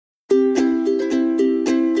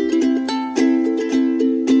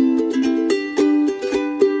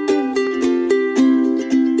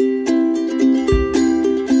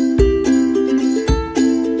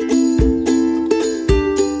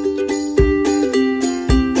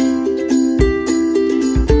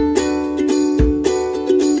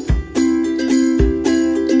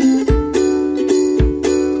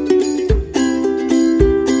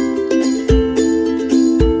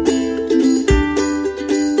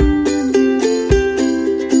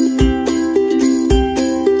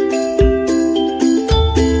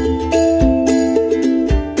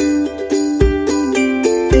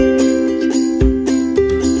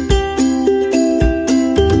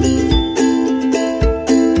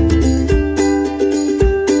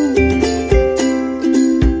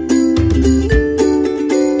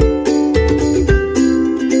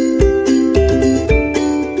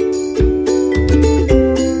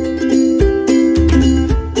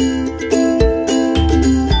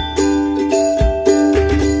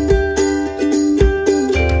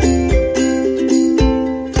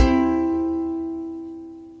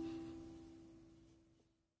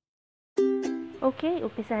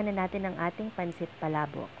Umpisahan na natin ang ating pancit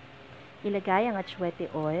palabok. Ilagay ang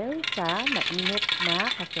atsuete oil sa mainit na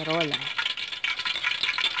kaserola.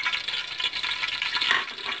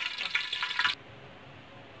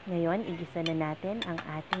 Ngayon, igisa na natin ang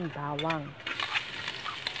ating bawang.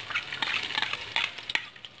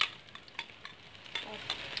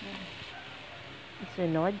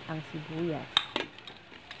 Isunod ang sibuyas.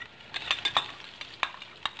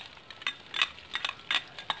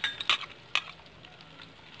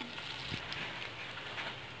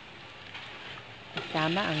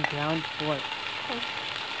 Kasama ang ground pork.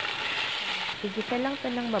 Igisa lang ito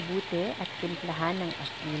ng mabuti at timplahan ng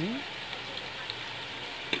asin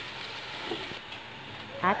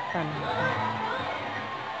at paminta.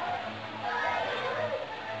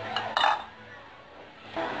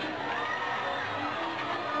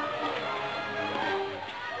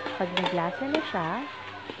 Pag naglasa na siya,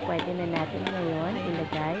 pwede na natin ngayon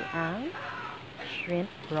ilagay ang shrimp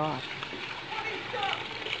broth.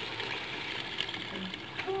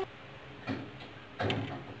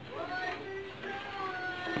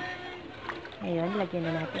 Ngayon, lagyan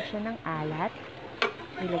na natin siya ng alat.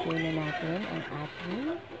 Ilagay na natin ang ating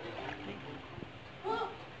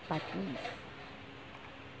patis.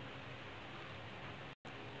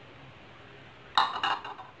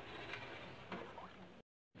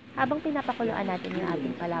 Habang pinapakuluan natin yung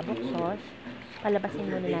ating palabok sauce,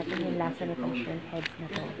 palabasin muna natin yung lasa nitong shrimp heads na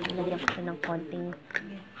to. Ilagyan ko siya ng konting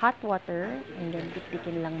hot water and then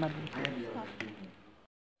dikdikin lang mabuti.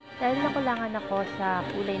 Dahil nakulangan ako sa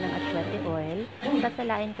kulay ng atsuete oil,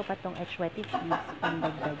 sasalain ko pa tong atsuete seeds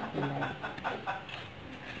pandagdag kulay.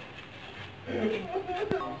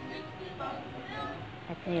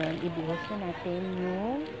 At ngayon, ibuhos na natin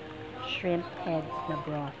yung shrimp heads na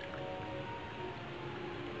broth.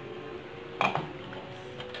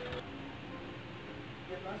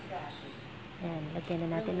 Ayan, lagyan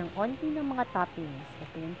na natin ng onti ng mga toppings.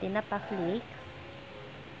 Ito yung tinapa flakes,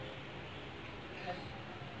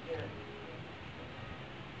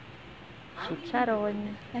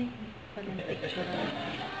 chicharon.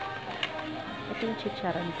 Ito yung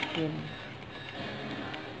chicharon skin.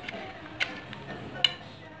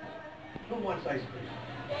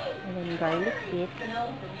 And then garlic bits.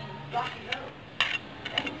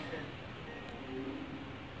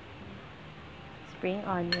 Spring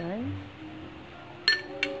onions.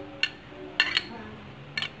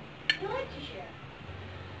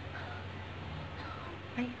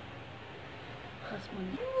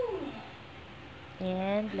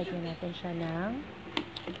 And lagyan natin siya ng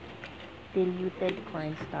diluted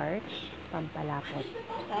cornstarch, pampalapot.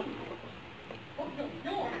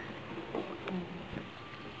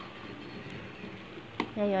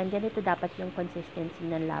 Ngayon, ganito dapat yung consistency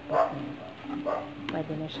ng lapot niya.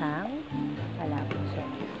 Pwede na siyang palapot.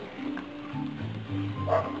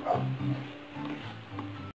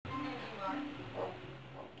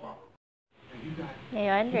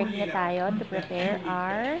 Ngayon, ready na tayo to prepare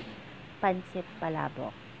our pancit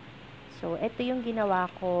palabok. So, ito yung ginawa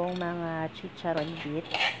kong mga chicharon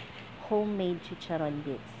bits, homemade chicharon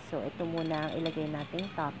bits. So, ito muna ang ilagay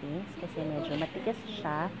nating toppings kasi medyo matigas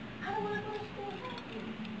siya.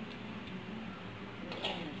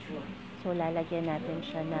 So, lalagyan natin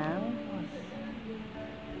siya ng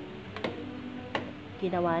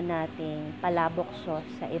ginawa nating palabok sauce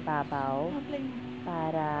sa ibabaw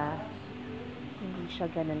para hindi siya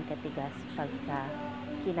ganun katigas pagka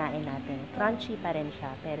kinain natin. Crunchy pa rin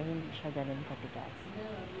siya, pero hindi siya ganun katigas.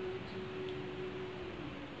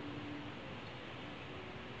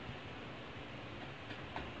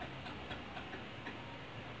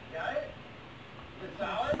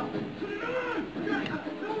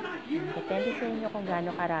 Depende sa inyo kung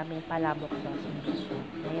gaano karaming palabok sauce yung gusto.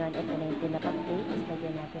 Ngayon, ito na yung tinapa flakes.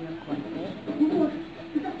 Lagyan natin ng konti.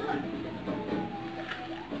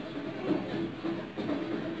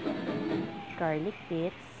 Garlic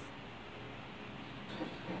bits.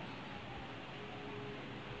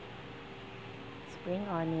 Spring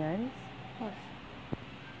onions.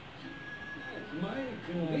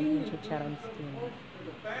 And yung chicharon skin.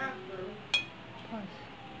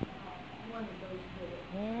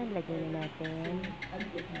 And lagyan na natin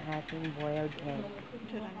ang ating boiled egg.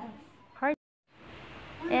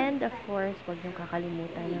 And of course, huwag niyong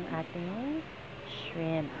kakalimutan ng ating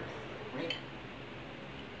shrimps.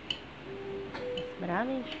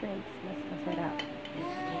 Maraming shrimps, mas masarap.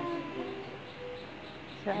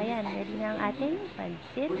 So, ayan, ready na ang ating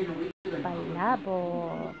pancit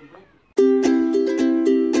palabok.